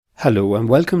Hello and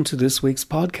welcome to this week's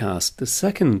podcast, the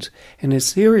second in a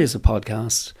series of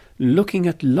podcasts looking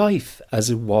at life as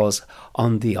it was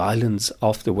on the islands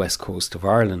off the west coast of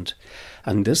Ireland.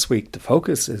 And this week the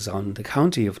focus is on the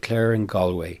county of Clare and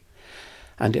Galway.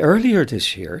 And earlier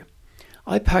this year,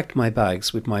 I packed my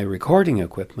bags with my recording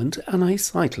equipment and I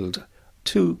cycled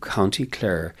to County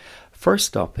Clare, first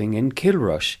stopping in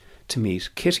Kilrush to meet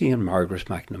Kitty and Margaret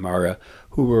McNamara,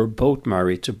 who were both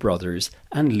married to brothers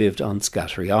and lived on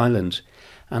Scattery Island.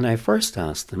 And I first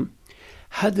asked them,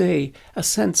 had they a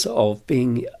sense of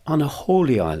being on a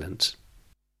holy island?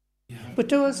 But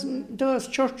those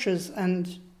churches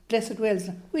and Blessed Wells,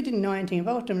 we didn't know anything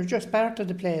about them. They were just part of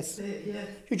the place.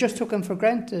 You just took them for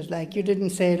granted. Like, you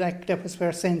didn't say like that was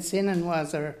where St. Sinan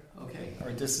was, or... Okay,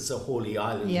 or this is a holy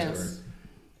island. Yes.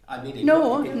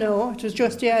 No, it was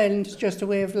just the island, it's just a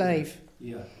way of life.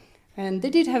 Yeah. And they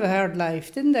did have a hard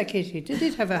life, didn't they, Kitty? They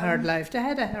did have a hard life. They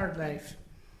had a hard life.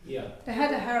 Yeah. They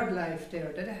had a hard life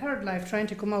there. They had a hard life trying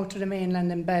to come out to the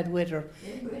mainland in bad weather,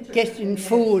 getting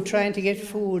food, trying to get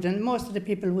food, and most of the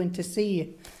people went to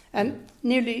sea. And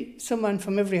nearly someone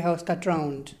from every house got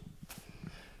drowned.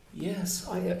 Yes,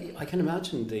 I can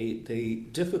imagine the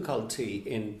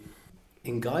difficulty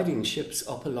in guiding ships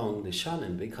up along the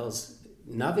Shannon, because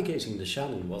navigating the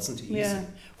Shannon wasn't easy. Yeah,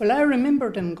 well, I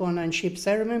remember them going on ships.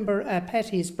 I remember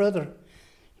Patty's brother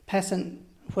passing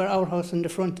where our house in the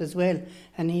front as well,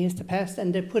 and he used to pass,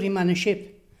 and they put him on a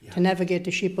ship to navigate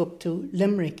the ship up to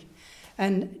Limerick.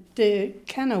 And the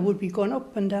canna would be going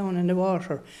up and down in the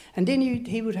water, and then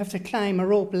he would have to climb a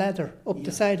rope ladder up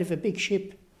the side of a big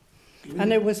ship. Really?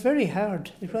 And it was very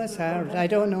hard. It was hard. I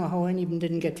don't know how any of them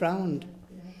didn't get drowned.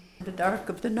 The dark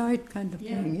of the night kind of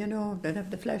thing, you know, they'd have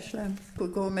the flash lamps.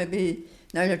 Could go maybe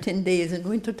 9 or 10 days in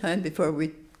winter time before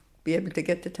we'd be able to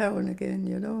get to town again,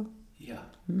 you know. Yeah.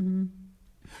 Mm-hmm.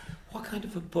 What kind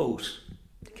of a boat?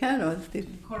 The canoes, the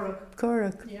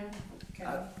Corach.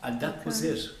 Yeah. And that was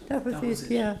it? That was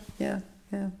it, yeah.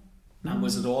 And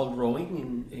was it all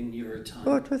rowing in your time?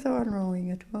 Oh, it was all rowing,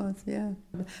 it was, yeah.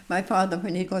 My father,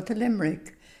 when he'd go to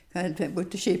Limerick, kind of with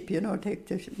the ship, you know,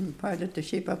 pilot the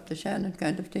ship up the Shannon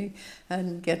kind of thing,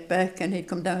 and get back, and he'd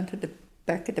come down to the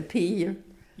back of the pier,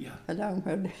 along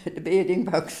where the bathing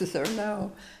boxes are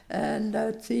now, and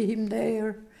I'd see him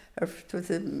there. Or it was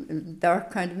a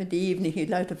dark kind of in the evening, he'd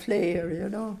light a flare, you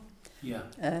know. Yeah.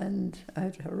 And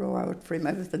I'd row out for him.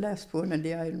 I was the last one on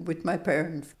the island with my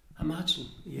parents. Imagine,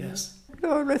 yes. I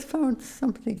always found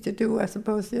something to do, I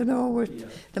suppose, you know,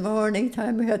 with the morning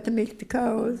time we had to milk the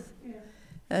cows.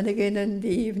 And again in the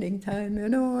evening time, you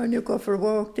know, and you go for a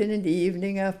walk then in the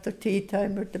evening after tea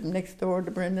time with them next door, the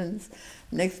Brennans.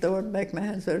 Next door, the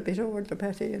McMahons were a bit older,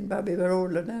 Patty and Bobby were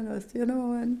older than us, you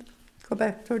know, and go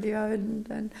back to the island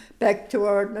and back to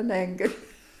Ardnanangle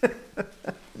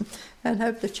and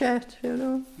have the chat, you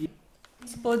know.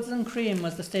 Spuds and cream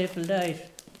was the staple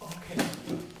diet. Okay.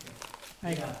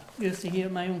 I used to hear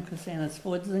my uncle saying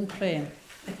spuds and cream.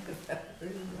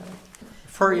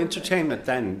 For entertainment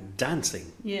then,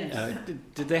 dancing. Yes.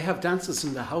 Did they have dances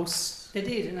in the house? They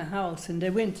did, in a house, and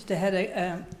they had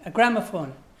a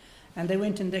gramophone, and they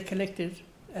went and they collected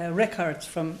records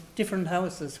from different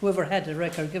houses. Whoever had a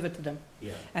record, give it to them.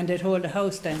 Yeah. And they'd hold a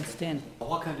house dance then.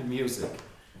 What kind of music?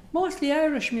 Mostly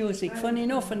Irish music, funny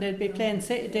enough, and they'd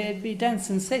be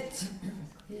dancing sets.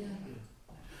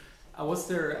 Was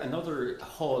there another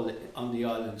hall on the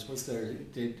island?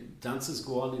 Did dances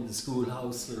go on in the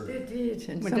schoolhouse? Or? They did,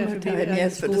 in Would summertime,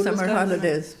 yes, for the summer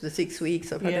holidays, the 6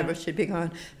 weeks or whatever she'd be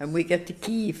gone. And we get the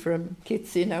key from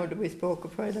Kitsy now that we spoke a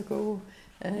while ago.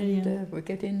 And we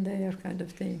get in there kind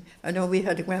of thing. I know we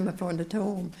had a gramophone at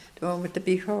home, the one with the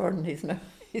big horn, his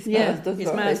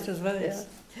master's voice.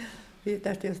 Yeah.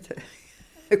 That used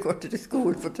to go to the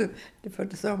school for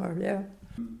the summer, yeah.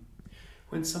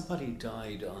 When somebody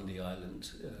died on the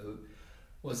island,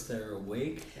 was there a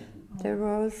wake? There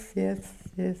was, yes,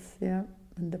 yeah.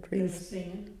 And the priest. They were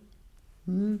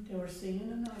singing. They were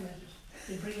singing and all that.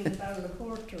 They bring in a barrel of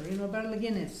porter, a barrel of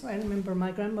Guinness. I remember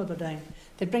my grandmother dying.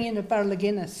 They bring in a barrel of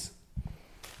Guinness,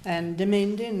 and the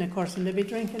men in, of course, and they'd be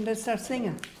drinking, they'd start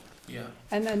singing. Yeah.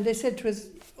 And they said it was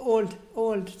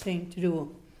old thing to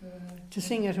do, to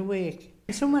sing at a wake.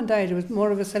 If someone died, it was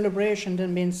more of a celebration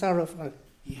than being sorrowful.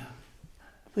 Yeah.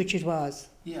 Which it was.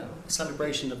 Yeah, a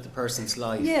celebration of the person's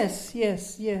life. Yes.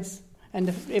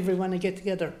 And everyone would get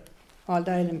together. All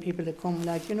the island people would come, to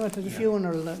the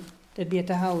funeral, they'd be at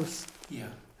the house. Yeah.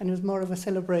 And it was more of a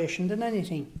celebration than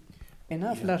anything. An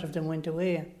awful lot of them went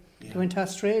away. Yeah. They went to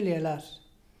Australia a lot.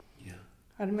 Yeah.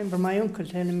 I remember my uncle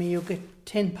telling me you get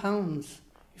 £10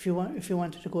 if you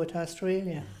wanted to go to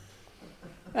Australia.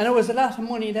 And it was a lot of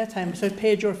money that time, so it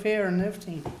paid your fare and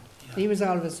everything. He was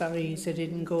always sorry he said he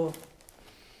didn't go.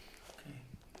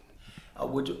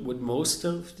 Would most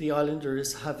of the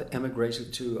islanders have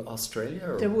emigrated to Australia?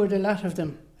 Or? There were a lot of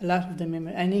them,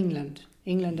 and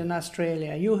England and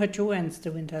Australia. You had your aunts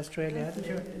that went to Australia, hadn't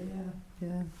you?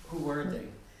 Yeah. Who were they?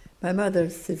 My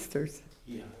mother's sisters.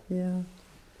 Yeah. Yeah.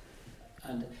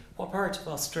 And what part of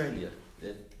Australia?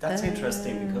 That's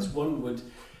interesting, because one would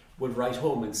write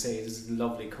home and say, "This is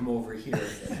lovely, come over here."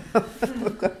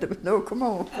 No, come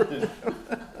over.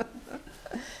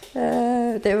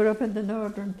 They were up in the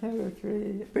Northern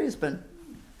Territory, Brisbane.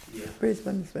 Yeah.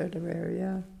 Brisbane is where they were,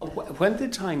 yeah. When the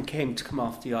time came to come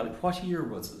off the island, what year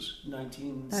was it?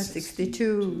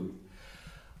 1962.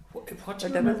 What do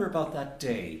you remember about that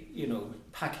day? You know,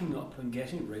 packing up and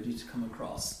getting ready to come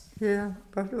across. Yeah,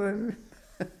 but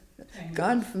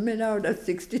gone from me now. That's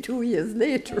 62 years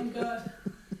later. Thank God.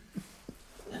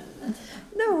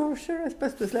 No, sure. I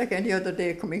suppose it was like any other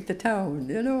day coming to town.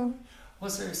 You know.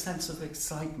 Was there a sense of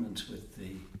excitement with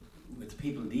the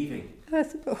people leaving? I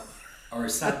suppose. Or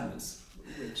sadness?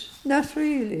 Not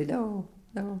really, no.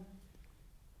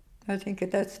 I think at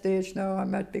that stage now I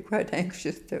might be quite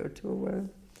anxious to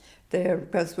there,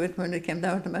 because when it came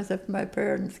down to myself and my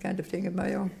parents kind of thing and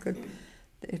my uncle,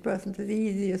 it wasn't as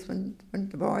easy as when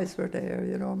the boys were there,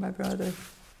 you know, my brother.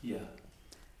 Yeah.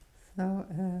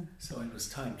 So it was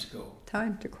time to go.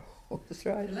 Time to go, that's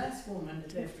right. The last woman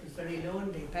that left was very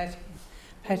lonely,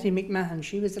 Patty McMahon.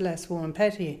 She was the last woman.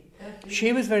 Patty.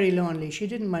 She was very lonely. She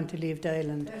didn't want to leave the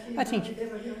island. I think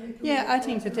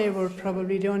that they were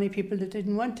probably the only people that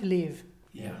didn't want to leave.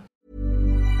 Yeah.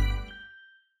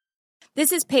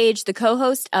 This is Paige, the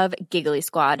co-host of Giggly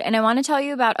Squad, and I want to tell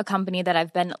you about a company that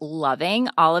I've been loving,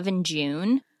 Olive &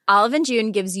 June. Olive &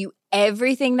 June gives you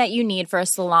everything that you need for a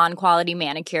salon-quality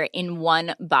manicure in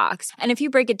one box. And if you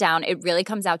break it down, it really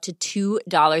comes out to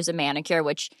 $2 a manicure,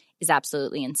 which is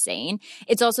absolutely insane.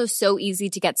 It's also so easy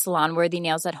to get salon-worthy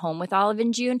nails at home with Olive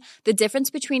 & June. The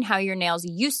difference between how your nails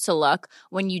used to look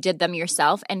when you did them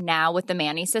yourself and now with the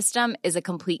Mani system is a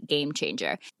complete game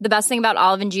changer. The best thing about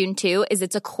Olive & June, too, is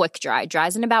it's a quick dry.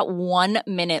 Dries in about 1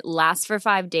 minute, lasts for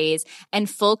 5 days, and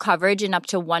full coverage in up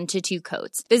to 1 to 2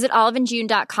 coats. Visit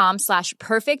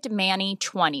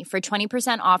oliveandjune.com/perfectmani20 for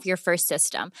 20% off your first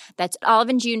system. That's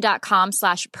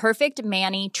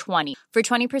oliveandjune.com/perfectmani20 for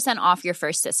 20% off your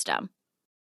first system.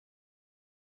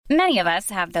 Many of us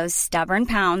have those stubborn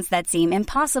pounds that seem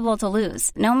impossible to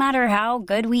lose, no matter how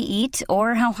good we eat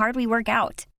or how hard we work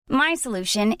out. My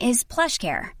solution is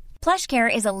PlushCare.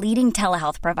 PlushCare is a leading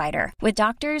telehealth provider with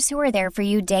doctors who are there for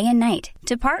you day and night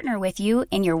to partner with you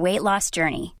in your weight loss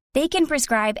journey. They can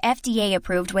prescribe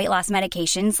FDA-approved weight loss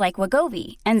medications like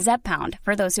Wegovy and Zepbound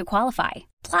for those who qualify.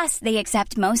 Plus, they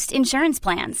accept most insurance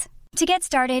plans. To get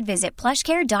started, visit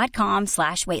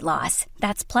plushcare.com/weightloss.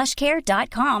 That's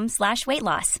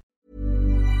plushcare.com/weightloss.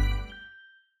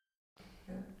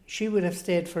 She would have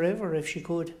stayed forever if she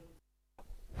could.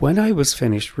 When I was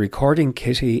finished recording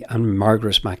Kitty and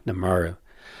Margaret McNamara,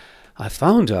 I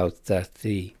found out that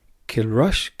the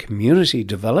Kilrush Community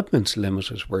Development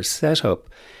Limited were set up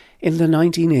in the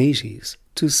 1980s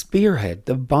to spearhead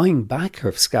the buying back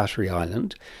of Scattery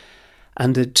Island,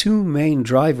 and the two main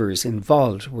drivers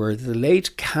involved were the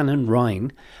late Canon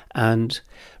Ryan and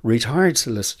retired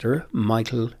solicitor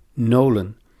Michael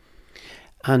Nolan.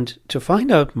 And to find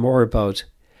out more about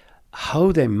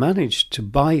how they managed to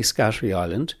buy Scattery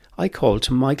Island, I called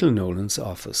to Michael Nolan's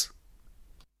office.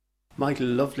 Michael,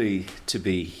 lovely to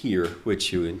be here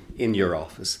with you in your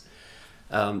office.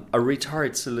 A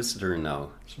retired solicitor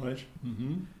now. That's right.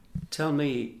 Mm-hmm. Tell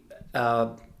me,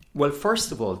 well,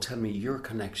 first of all, tell me your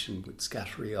connection with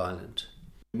Scattery Island.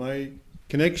 My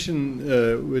connection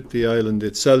with the island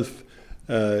itself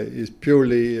is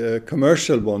purely a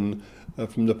commercial one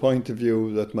from the point of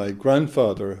view that my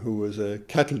grandfather, who was a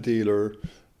cattle dealer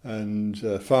and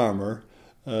farmer,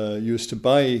 used to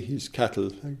buy his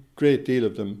cattle, a great deal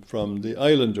of them, from the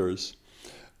islanders.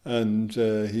 And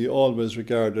he always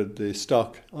regarded the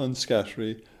stock on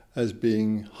Scattery as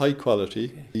being high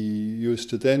quality. Okay. He used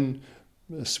to then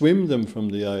swim them from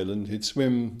the island. He'd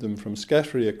swim them from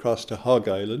Scattery across to Hog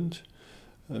Island.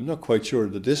 I'm not quite sure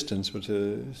of the distance, but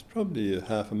it's probably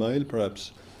half a mile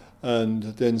perhaps.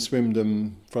 And then swim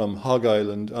them from Hog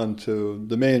Island onto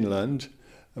the mainland,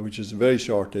 which is a very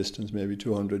short distance, maybe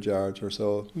 200 yards or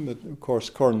so. But of course,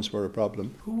 currents were a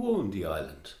problem. Who owned the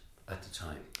island at the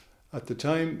time? At the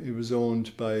time, it was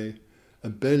owned by a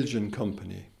Belgian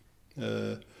company,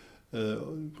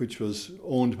 which was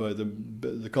owned by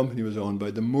the company was owned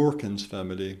by the Moorkens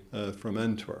family from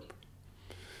Antwerp.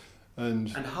 And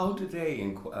how did they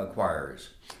acquire it?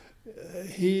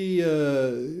 his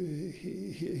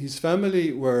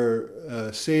family were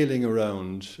sailing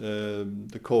around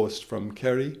the coast from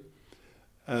Kerry,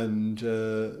 and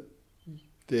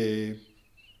they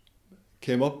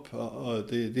came up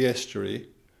the estuary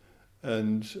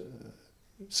and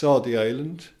saw the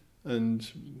island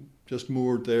and just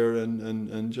moored there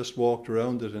and just walked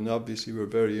around it, and obviously were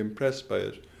very impressed by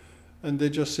it. And they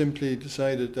just simply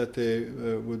decided that they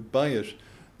would buy it.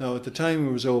 Now, at the time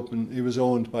it was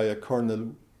owned by a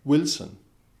Colonel Wilson.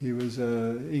 He was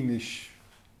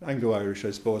Anglo-Irish,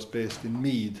 I suppose, based in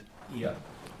Meath. Yeah.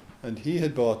 And he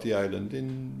had bought the island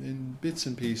in bits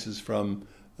and pieces from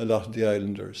a lot of the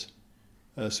islanders.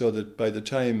 So that by the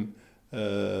time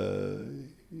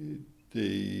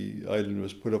the island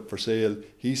was put up for sale,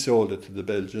 he sold it to the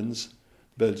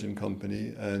Belgian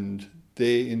company, and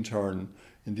they in turn,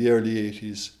 in the early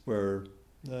 80s, were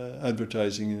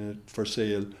advertising it for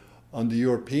sale on the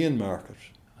European market.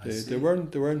 They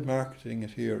weren't marketing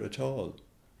it here at all,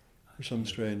 for some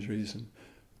strange reason.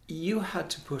 You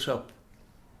had to put up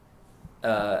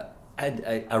a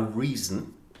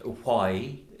reason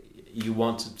why you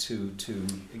wanted to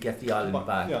get the island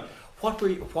back. Yeah. What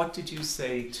did you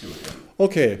say to him?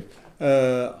 Okay,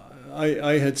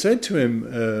 I had said to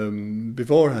him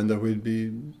beforehand that we'd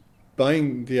be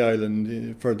buying the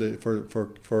island for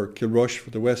Kilrush, for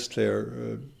the West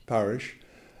Clare parish,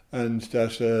 and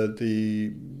that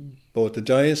both the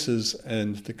diocese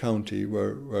and the county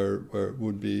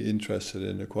would be interested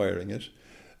in acquiring it,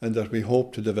 and that we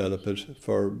hope to develop it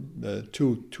for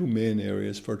two main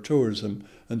areas, for tourism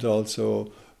and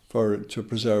also to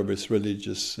preserve its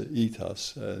religious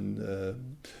ethos. And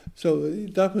so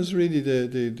that was really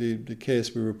the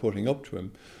case we were putting up to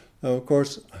him. Now, of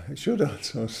course, I should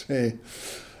also say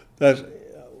that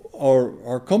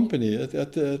our company,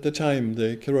 at the time,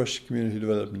 the Kilrush Community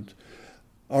Development,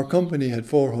 our company had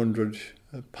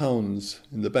 £400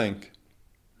 in the bank,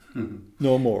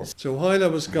 no more. So while I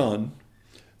was gone,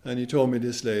 and he told me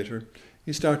this later,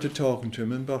 he started talking to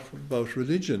him about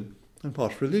religion. And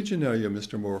what religion are you,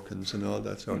 Mr. Morkins, and all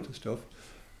that sort of stuff.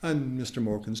 And Mr.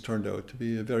 Morkins turned out to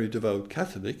be a very devout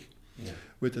Catholic,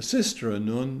 with a sister, a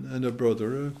nun, and a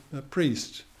brother, a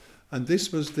priest. And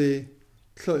this was the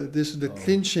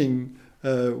clinching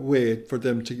way for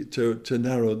them to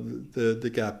narrow the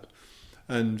gap.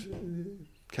 And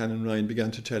Canon Ryan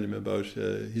began to tell him about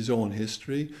his own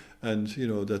history, and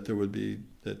that there would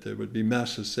be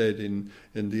masses said in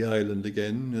the island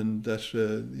again, and that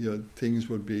things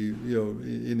would be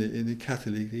in a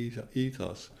Catholic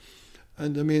ethos.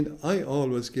 And I mean, I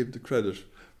always give the credit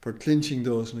for clinching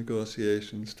those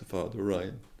negotiations to Father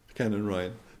Ryan, Canon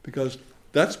Ryan, because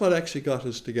that's what actually got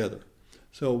us together.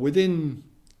 So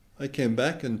I came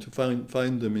back and to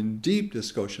find them in deep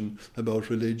discussion about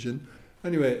religion.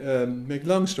 Anyway, make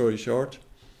long story short,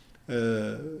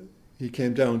 he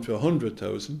came down to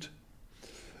 100,000,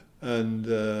 and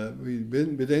we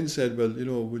then said, well,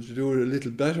 would you do it a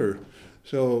little better?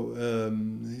 So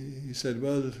he said,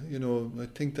 well, I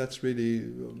think that's really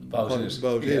about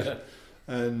it.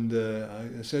 And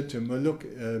I said to him, well, look,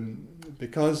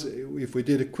 because if we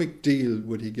did a quick deal,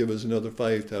 would he give us another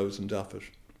 5,000 off it?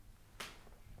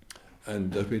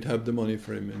 And that we'd have the money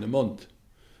for him in a month.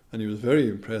 And he was very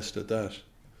impressed at that.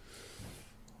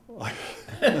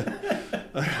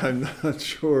 I'm not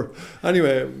sure.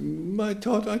 Anyway, I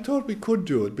thought we could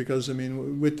do it, because I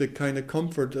mean, with the kind of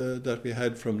comfort that we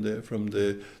had from the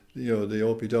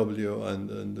OPW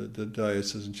and the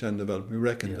diocese in Shandon, we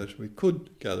reckoned that we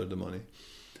could gather the money.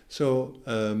 So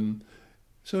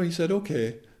he said,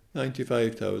 okay,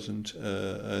 95,000,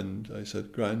 and I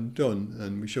said, grand, done,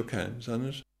 and we shook hands on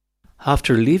it.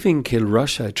 After leaving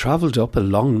Kilrush, I travelled up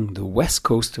along the west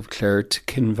coast of Clare to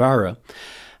Kinvara,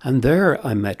 and there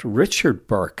I met Richard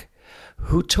Burke,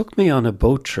 who took me on a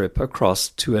boat trip across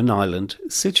to an island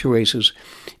situated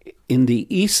in the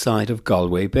east side of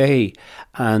Galway Bay.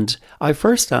 And I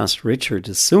first asked Richard,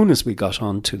 as soon as we got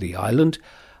onto the island,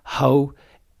 how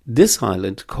this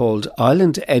island, called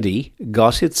Island Eddy,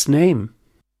 got its name.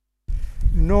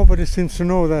 Nobody seems to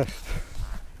know that.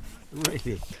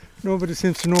 Really? Nobody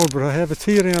seems to know, but I have a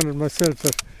theory on it myself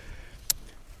that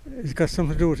it's got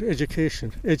something to do with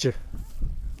education.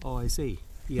 Oh, I see.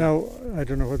 Yeah. Now, I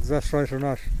don't know whether that's right or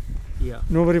not. Yeah.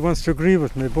 Nobody wants to agree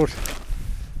with me, but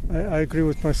I agree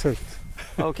with myself.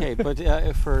 Okay, but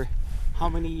for how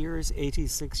many years?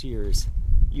 86 years.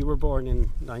 You were born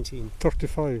in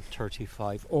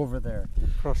 1935. Over there.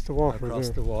 Across the water.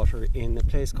 The water, in a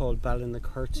place called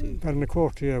Ballinacurty.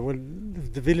 Ballinacurty, yeah. Well,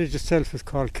 the village itself is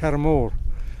called Carramore,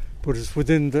 but it's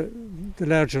within the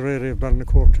larger area of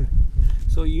Ballinacurty.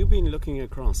 So you've been looking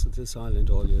across at this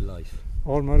island all your life?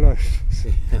 all my life.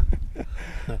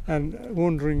 And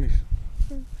wondering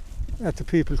at the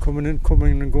people coming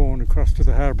and going across to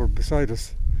the harbour beside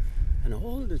us. And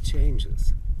all the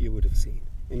changes you would have seen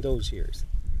in those years.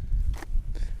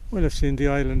 Well, I've seen the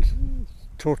island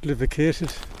totally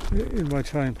vacated in my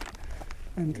time.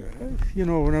 And,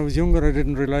 when I was younger, I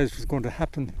didn't realise it was going to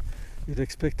happen. You'd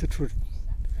expect it to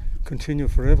continue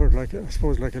forever, like I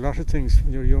suppose like a lot of things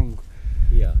when you're young.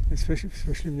 Yeah. Especially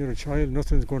when you're a child,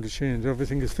 nothing's going to change.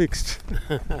 Everything is fixed.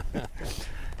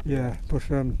 Yeah, but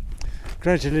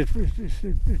gradually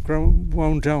it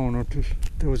wound down until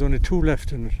there was only 2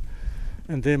 left in it,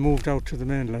 and they moved out to the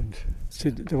mainland. See,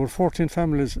 there were 14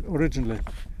 families originally.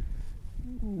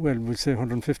 Well, we'd say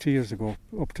 150 years ago,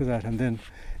 up to that, and then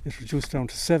it reduced down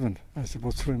to 7 as it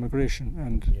was through immigration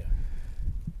and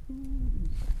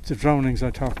the drownings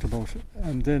I talked about.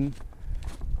 And then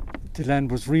the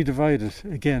land was redivided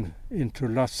again into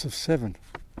lots of 7.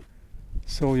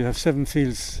 So you have 7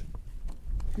 fields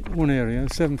in one area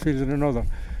and 7 fields in another,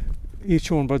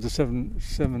 each owned by the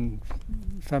seven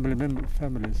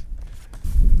families.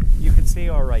 You could see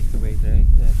all right the way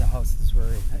the houses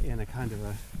were in a kind of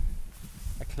a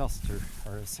cluster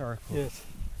or a circle. Yes.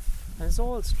 And it's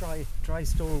all dry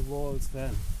stone walls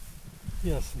then.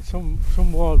 Yes, and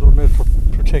some walls were made to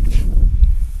protect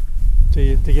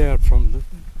the yard from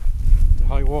the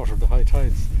high water, the high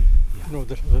tides. Yeah.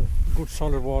 That have a good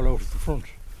solid wall out at the front,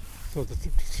 so that to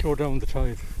slow down the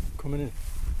tide coming in.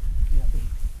 Yeah.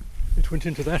 It went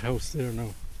into that house there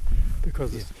now,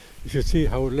 because if you see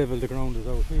how level the ground is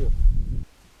out here.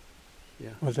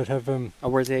 Yeah. Well, they'd have. And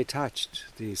were they attached?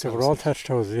 These they houses? were all thatched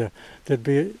houses. Yeah, there'd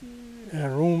be a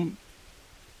room.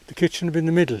 The kitchen would be in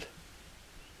the middle,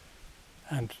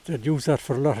 and they'd use that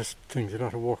for a lot of things, a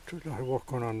lot of work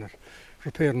going on there,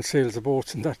 repairing sails of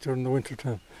boats and that during the winter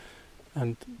time.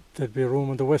 And there'd be a room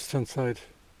on the western side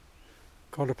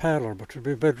called a parlour, but there'd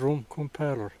be a bedroom come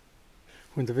parlour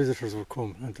when the visitors would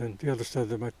come, and then the other side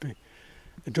there might be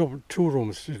a 2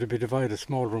 rooms. It'd be divided,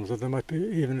 small rooms, or there might be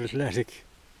even a little attic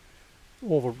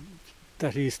over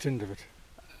that east end of it.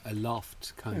 A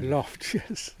loft kind of. A loft,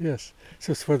 yes.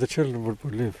 So it's where the children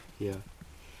would live. Yeah.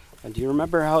 And do you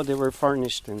remember how they were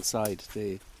furnished inside?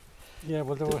 Yeah,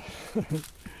 well, the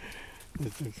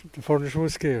furniture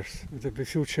was scarce. There'd be a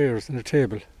few chairs and a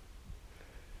table.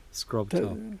 Scrubbed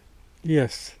up.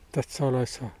 Yes, that's all I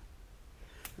saw.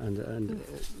 And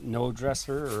no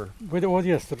dresser or? Well,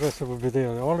 yes, the dresser would be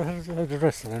there. All I had a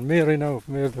dresser. And Mary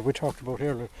that we talked about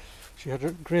earlier, she had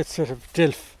a great set of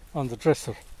delf on the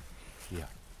dresser. Yeah.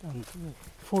 And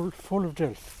full of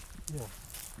delf. Yeah.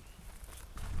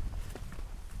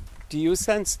 Do you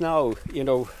sense now,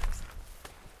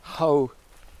 how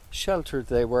sheltered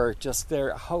they were just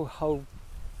there, how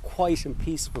quiet and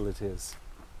peaceful it is?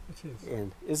 It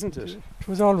is. Isn't it? It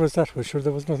was always that way, sure.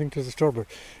 There was nothing to disturb it,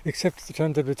 except the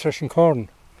time they'd be threshing corn.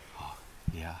 Oh,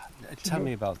 yeah. Tell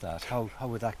me about that. How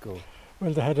would that go?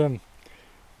 Well, they had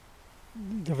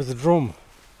there was a drum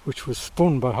which was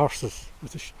spun by horses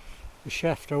with a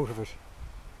shaft out of it,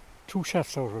 2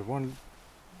 shafts out of it, one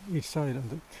each side,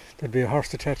 and there'd be a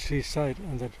horse attached to each side,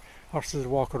 and the horses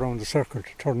would walk around the circle to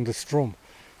turn this drum,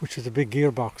 which is a big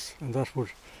gearbox, and that was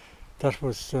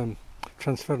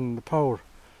transferring the power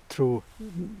through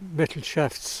metal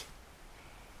shafts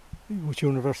with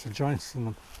universal joints in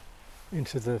them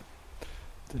into the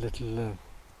little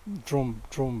drum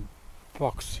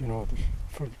box, to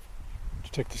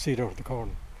take the seed out of the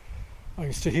corn. I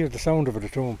used to hear the sound of it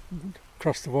at home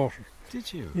across the water.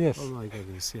 Did you? Yes. Oh my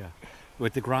goodness, yeah.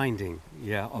 With the grinding,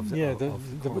 of the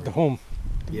the home.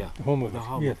 Yeah. The home of the it.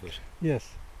 hum of it. Yes.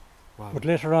 Wow. But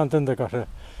later on, then they got a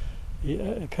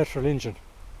petrol engine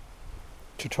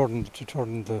to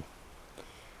turn the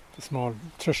small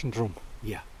threshing drum.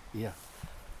 Yeah.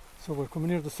 So we're coming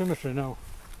near the cemetery now.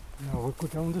 Now we'll go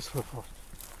down this way first.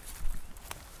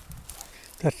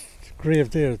 That grave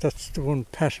there, that's the one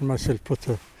Pat and myself put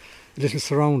a little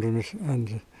surround on it,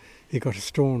 and he got a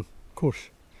stone cut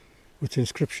with the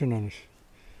inscription on it.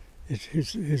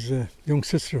 His young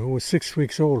sister, who was 6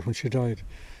 weeks old when she died,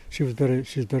 she's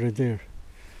buried there.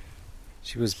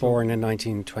 She was born in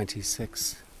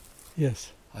 1926.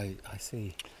 Yes. I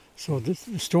see. So the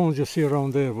stones you see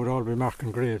around there would all be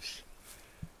marking graves.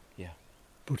 Yeah.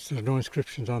 But there's no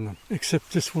inscriptions on them,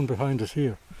 except this one behind us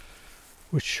here,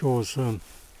 which shows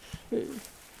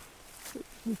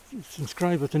it's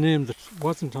inscribed with a name that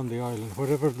wasn't on the island,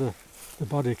 wherever the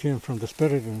body came from, that's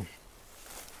buried in it.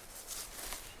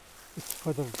 It's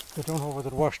whether they don't know whether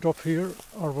it washed up here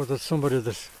or whether it's somebody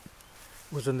that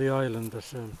was in the island. That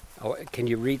can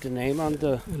you read the name on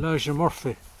the? Elijah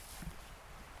Murphy.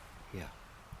 Yeah.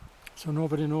 So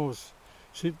nobody knows.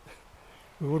 See,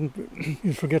 we wouldn't,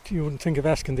 you wouldn't think of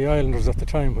asking the islanders at the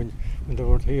time when they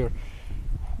were here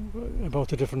about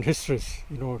the different histories.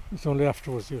 You know, it's only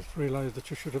afterwards you realise that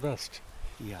you should have asked.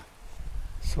 Yeah.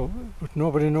 So, but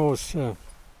nobody knows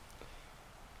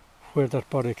where that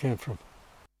body came from.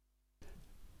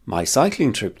 My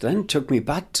cycling trip then took me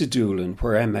back to Doolin,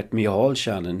 where I met Micheál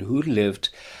Shannon, who lived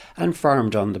and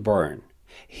farmed on the Burn.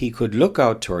 He could look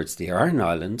out towards the Aran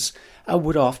Islands and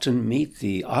would often meet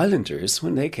the islanders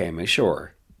when they came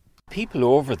ashore. People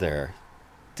over there,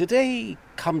 did they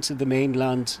come to the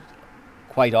mainland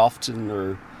quite often,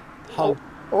 or how?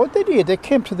 Oh, they did. They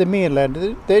came to the mainland.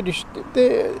 They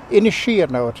in a shear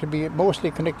now, to be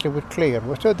mostly connected with Clare.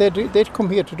 So they'd come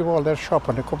here to do all their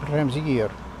shopping a couple of times a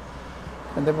year.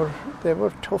 And they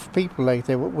were tough people, like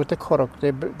they were with the curragh.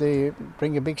 They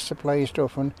bring a big supply of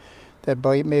stuff, and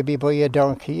they'd maybe buy a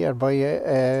donkey or buy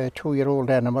a 2-year-old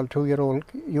animal, 2-year-old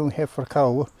young heifer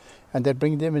cow, and they'd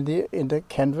bring them in the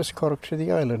canvas curragh to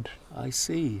the island. I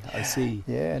see.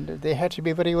 Yeah, and they had to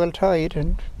be very well tied,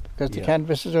 and because the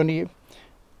canvas is only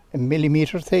a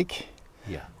millimetre thick.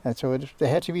 Yeah. And so they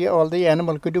had to be, all the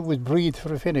animal could do was breathe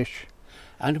for a finish.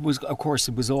 And it was, of course,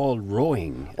 it was all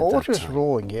rowing at it that was time.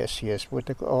 rowing, yes, with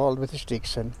the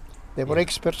sticks, and they were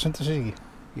experts in the sea.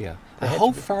 Yeah. And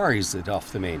how far is it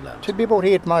off the mainland? It'd be about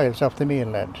 8 miles off the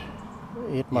mainland.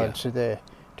 8 miles to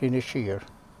Inisheer.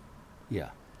 Yeah.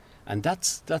 And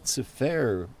that's a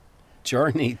fair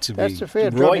journey to that's be a fair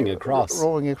rowing journey, across.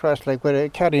 Rowing across, like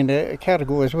carrying a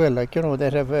cargo as well. Like, you know,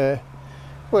 they'd have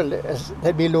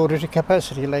they'd be loaded to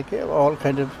capacity, like all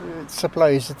kind of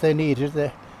supplies that they needed.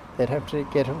 They'd have to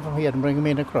get them from here and bring them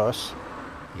in across.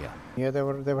 Yeah. Yeah, they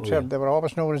were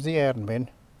always known as the Aran men.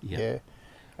 Yeah.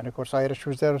 And of course Irish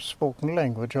was their spoken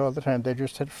language all the time. They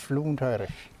just had fluent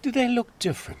Irish. Do they look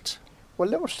different? Well,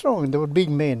 they were strong. They were big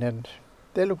men, and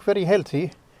they looked very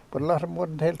healthy. But a lot of them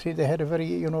weren't healthy. They had a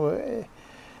very,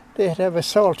 they'd have a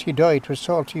salty diet with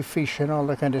salty fish and all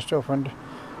that kind of stuff. And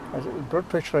blood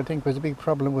pressure, I think, was a big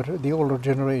problem with the older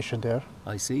generation there.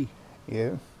 I see.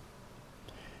 Yeah.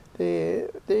 They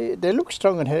looked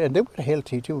strong and they were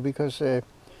healthy too, because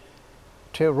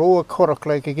to row a curragh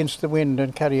like against the wind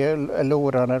and carry a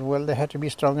load on it, well, they had to be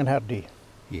strong and hardy.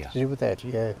 Yeah. To do with that,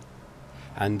 yeah.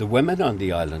 And the women on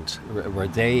the island, were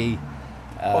they?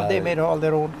 They made all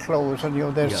their own clothes,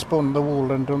 and they spun the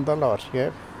wool and done the lot.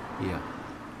 Yeah. Yeah.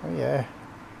 Oh, yeah.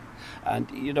 And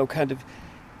kind of,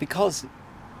 because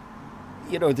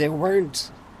they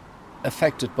weren't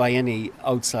affected by any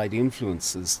outside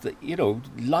influences, that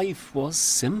life was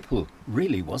simple,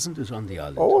 really, wasn't it, on the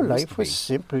island? Oh, life was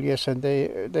simple, yes, and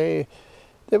they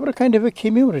were a kind of a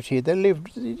community.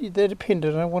 They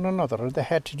depended on one another. They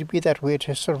had to be that way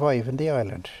to survive in the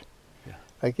island. Yeah.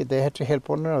 Like, they had to help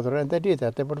one another, and they did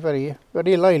that. They were very,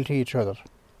 very loyal to each other.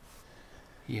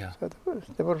 Yeah. So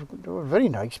they were very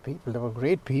nice people. They were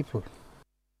great people.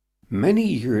 Many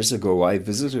years ago, I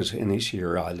visited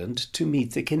Inisheer Island to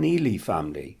meet the Keneally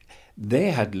family.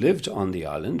 They had lived on the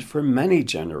island for many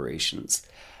generations,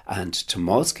 and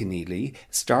Tomás Keneally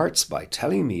starts by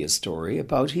telling me a story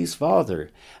about his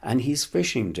father and his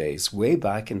fishing days way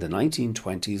back in the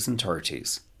 1920s and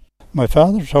 30s. My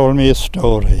father told me a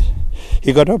story.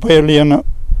 He got up early in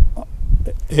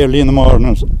the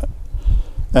mornings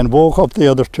and woke up the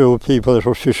other two people that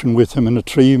were fishing with him in a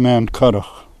 3-man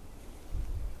curragh.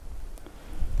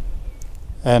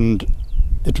 And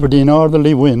it would be a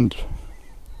northerly wind,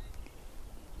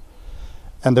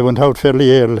 and they went out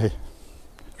fairly early,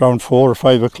 around 4 or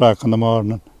 5 o'clock in the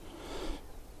morning,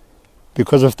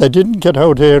 because if they didn't get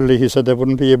out early, he said, they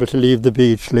wouldn't be able to leave the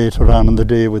beach later on in the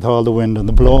day with all the wind, and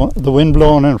the wind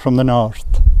blowing in from the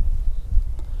north.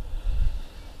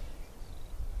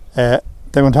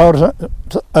 They went out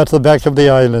at the back of the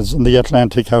islands in the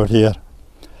Atlantic out here.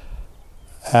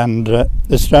 And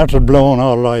it started blowing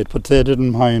all right, but they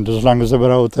didn't mind as long as they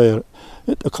were out there.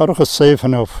 The curragh is safe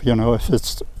enough, if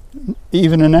it's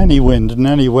even in any wind, in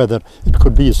any weather, it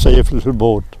could be a safe little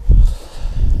boat.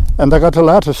 And they got a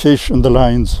lot of fish in the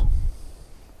lines,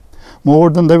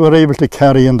 more than they were able to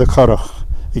carry in the curragh.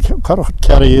 The curragh would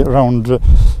carry around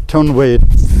ton weight,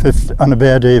 on a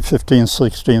bad day, 15,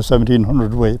 16,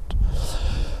 1700 weight.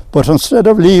 But instead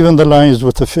of leaving the lines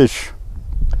with the fish,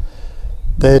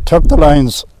 they took the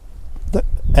lines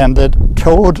and they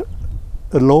towed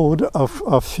a load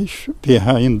of fish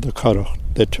behind the curragh.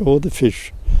 They towed the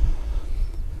fish,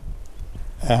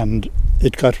 and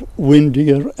it got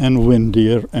windier and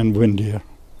windier and windier,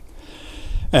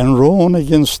 and rowing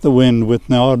against the wind with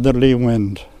northerly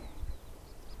wind,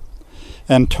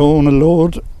 and towing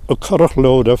a curragh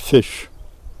load of fish,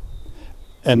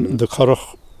 and the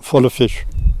curragh full of fish.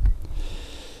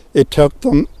 It took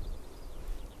them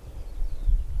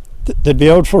they'd be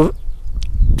out for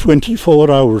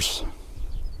 24 hours.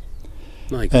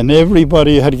 And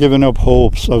everybody had given up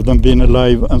hopes of them being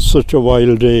alive on such a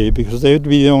wild day because they'd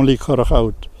be the only curragh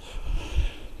out.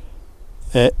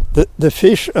 The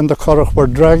fish and the curragh were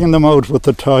dragging them out with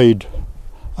the tide,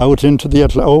 out into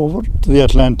over to the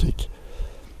Atlantic.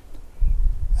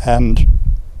 And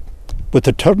with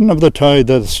the turn of the tide,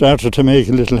 they started to make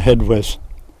a little headway.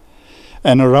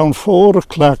 And around 4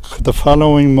 o'clock the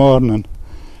following morning,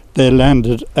 they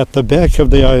landed at the back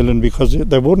of the island because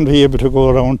they wouldn't be able to go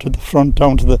around to the front,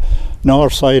 down to the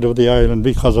north side of the island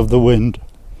because of the wind.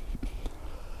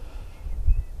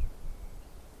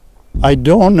 I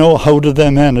don't know how did they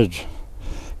manage,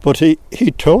 but he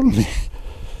told me,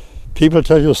 people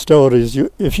tell you stories,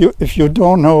 if you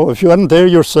don't know, if you aren't there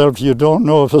yourself, you don't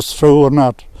know if it's true or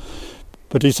not.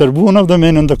 But he said one of the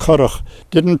men in the curragh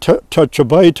didn't touch a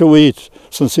bite to eat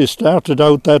since he started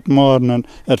out that morning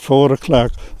at 4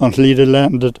 o'clock until he'd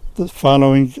landed the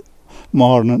following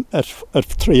morning at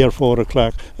 3 or 4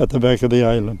 o'clock at the back of the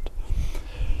island.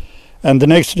 And the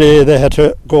next day they had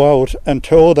to go out and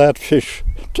tow that fish,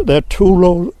 that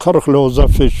 2 curragh loads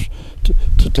of fish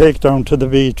to take down to the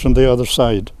beach on the other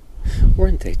side.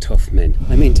 Weren't they tough men?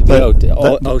 I mean, to be out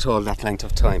all that length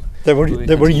of time. They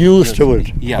were used to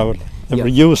it. Yeah. They were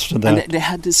used to that. And they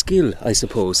had the skill, I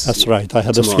suppose. That's right, they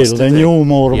had the skill. They knew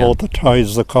more about the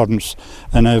tides, the currents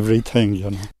and everything, you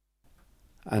know.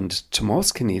 And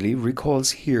Tomás Keneally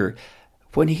recalls here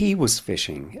when he was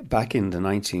fishing back in the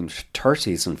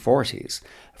 1930s and 40s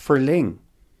for ling.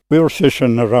 We were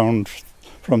fishing around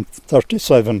from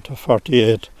 37 to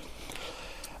 48.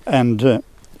 And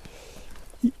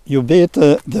you bait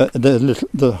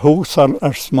the hooks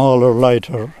are smaller,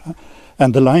 lighter,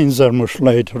 and the lines are much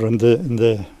lighter in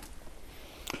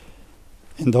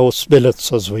those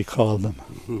billets, as we call them.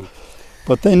 Mm-hmm.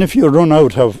 But then if you run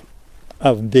out of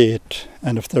bait,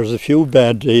 and if there's a few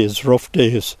bad days, rough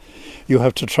days, you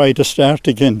have to try to start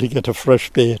again to get a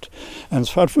fresh bait. And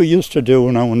what we used to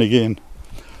do now and again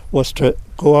was to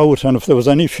go out, and if there was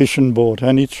any fishing boat,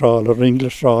 any trawler,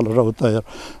 English trawler out there,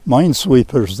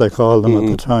 minesweepers they called them at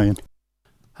the time.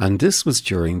 And this was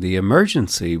during the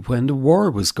emergency when the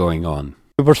war was going on.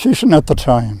 We were fishing at the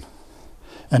time,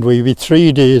 and we'd be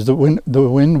 3 days. The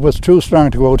wind was too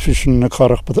strong to go out fishing in the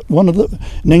curragh, but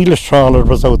an English trawler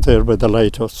was out there by the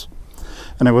lighthouse,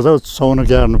 and I was out sowing a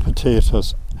garden of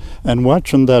potatoes and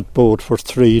watching that boat for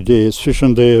 3 days,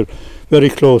 fishing there very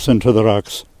close into the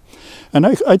rocks. And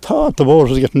I thought the water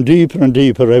was getting deeper and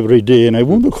deeper every day, and I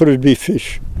wondered could it be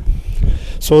fish.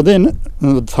 So then,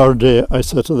 on the third day, I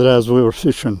said to the lads we were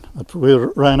fishing, that we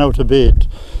ran out of bait,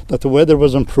 that the weather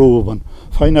was improving.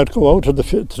 Why not go out to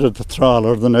the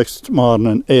trawler the next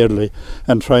morning early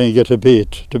and try and get a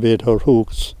bait to bait our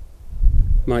hooks?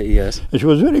 Might, yes. It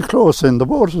was very close in, the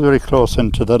boat was very close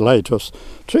into the lighthouse,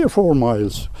 3 or 4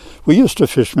 miles. We used to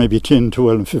fish maybe 10,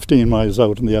 12 and 15 miles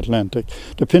out in the Atlantic,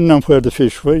 depending on where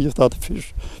you thought the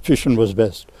fishing was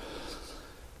best.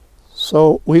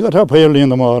 So we got up early in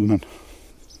the morning.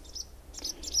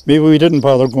 Maybe we didn't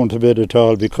bother going to bed at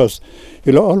all because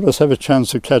you'll always have a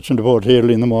chance of catching the boat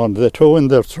early in the morning. They tow in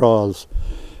their trawls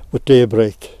with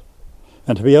daybreak.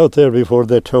 And to be out there before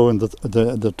they tow in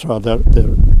the trawl,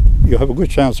 you have a good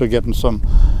chance of getting some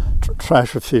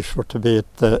trash of fish for to bait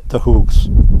the hooks.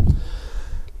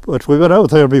 But we were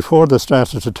out there before they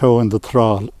started to tow in the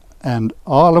trawl, and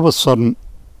all of a sudden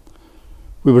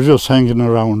we were just hanging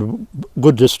around a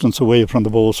good distance away from the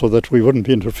boat so that we wouldn't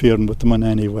be interfering with them in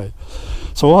any way.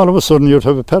 So all of a sudden you'd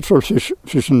have a petrol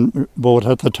fishing boat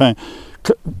at the time.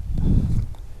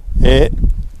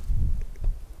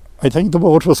 I think the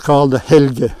boat was called the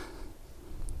Helge.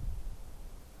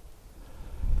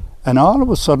 And all of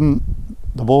a sudden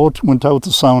the boat went out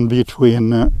the sound between,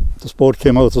 this boat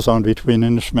came out the sound between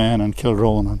Inishmaan and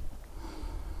Kilronan.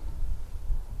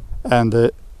 And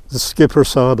the skipper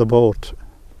saw the boat.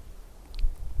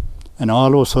 And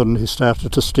all of a sudden he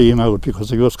started to steam out because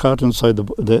he was caught inside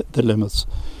the limits.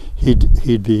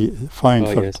 He'd be fined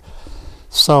for it.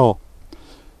 So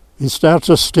he started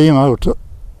to steam out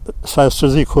as fast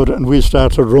as he could, and we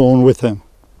started rowing with him.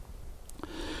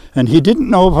 And he didn't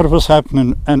know what was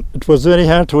happening, and it was very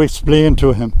hard to explain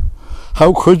to him.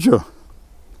 How could you?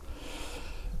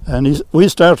 And we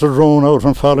started rowing out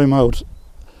and following him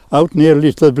out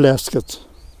nearly to the Blaskets,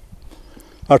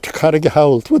 or to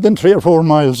Carrigaholt, within 3 or 4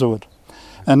 miles of it.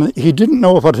 And he didn't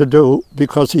know what to do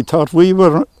because he thought we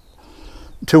were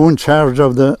too in charge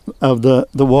of the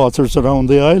waters around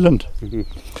the island. Mm-hmm.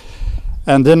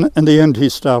 And then in the end he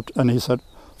stopped and he said,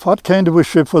 "What kind of a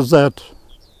ship was that?"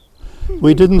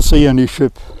 We didn't see any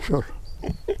ship, sure.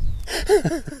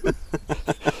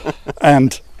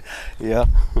 And Yeah.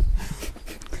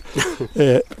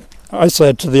 I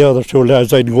said to the other two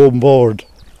lads I'd go on board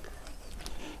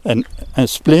and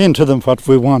explain to them what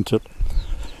we wanted.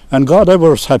 And God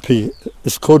ever was happy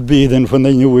as could be then when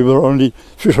they knew we were only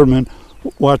fishermen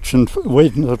watching,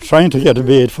 waiting, trying to get a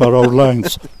bait for our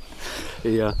lines.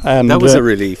 Yeah, and that was a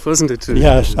relief, wasn't it?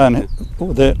 Yes, and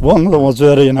one of them was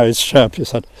a very nice chap. He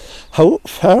said, how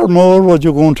far more were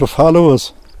you going to follow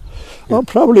us? Yeah. Oh,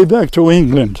 probably back to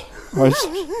England. I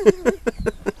said.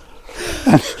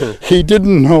 And he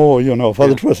didn't know,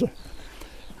 whether it was...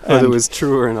 Whether it was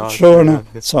true or not. True or not.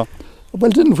 So,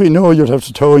 well, didn't we know you'd have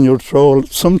to tow in your troll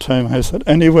sometime? I said,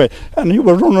 anyway. And you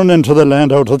were running into the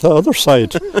land out of the other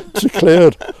side,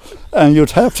 declared, and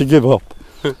you'd have to give up.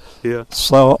 Yeah.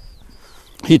 So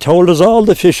he told us all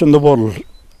the fish in the world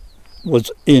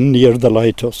was in near the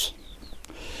lighthouse.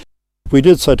 We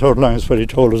did set our lines where he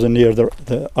told us in near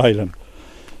the island,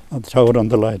 and the tower on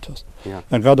the lighthouse. Yeah.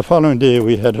 And God, the following day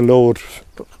we had a load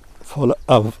full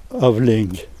of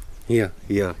ling. Yeah.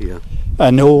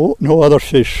 And no other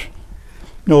fish.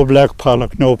 No black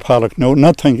pollock, no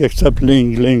nothing except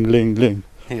ling.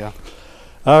 Yeah.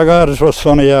 Oh God, it was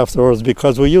funny afterwards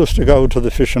because we used to go to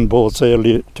the fishing boats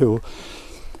early too.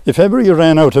 If ever you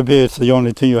ran out of bait, the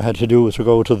only thing you had to do was to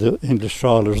go to the English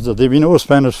trawlers. There'd be no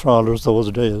Spanish trawlers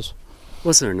those days.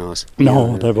 Was there not?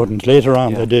 No, there wouldn't. Later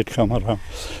on they did come around.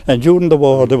 And during the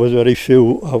war there was very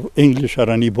few of English or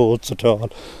any boats at all.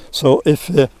 So if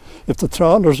the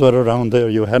trawlers were around there,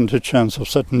 you hadn't a chance of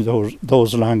setting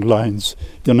those long lines,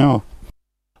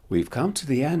 We've come to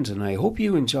the end, and I hope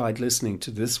you enjoyed listening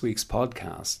to this week's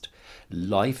podcast,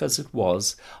 Life as It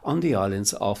Was on the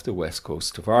Islands off the west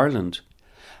coast of Ireland.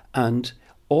 And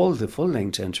all the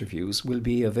full-length interviews will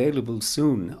be available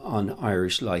soon on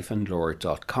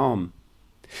irishlifeandlore.com.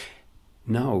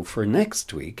 Now, for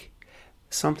next week,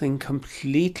 something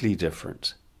completely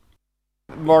different.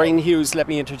 Maureen Hughes, let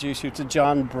me introduce you to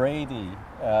John Brady,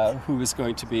 who is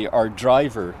going to be our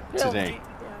driver today.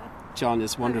 John,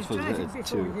 it's wonderful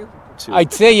to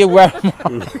I'd say you were.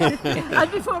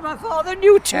 And before my father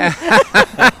knew too.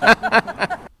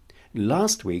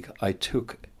 Last week, I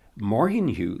took Maureen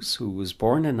Hughes, who was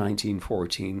born in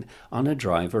 1914, on a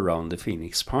drive around the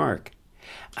Phoenix Park.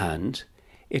 And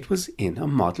it was in a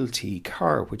Model T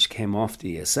car, which came off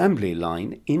the assembly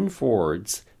line in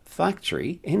Ford's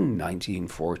factory in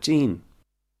 1914.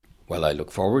 Well, I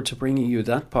look forward to bringing you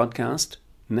that podcast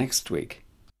next week.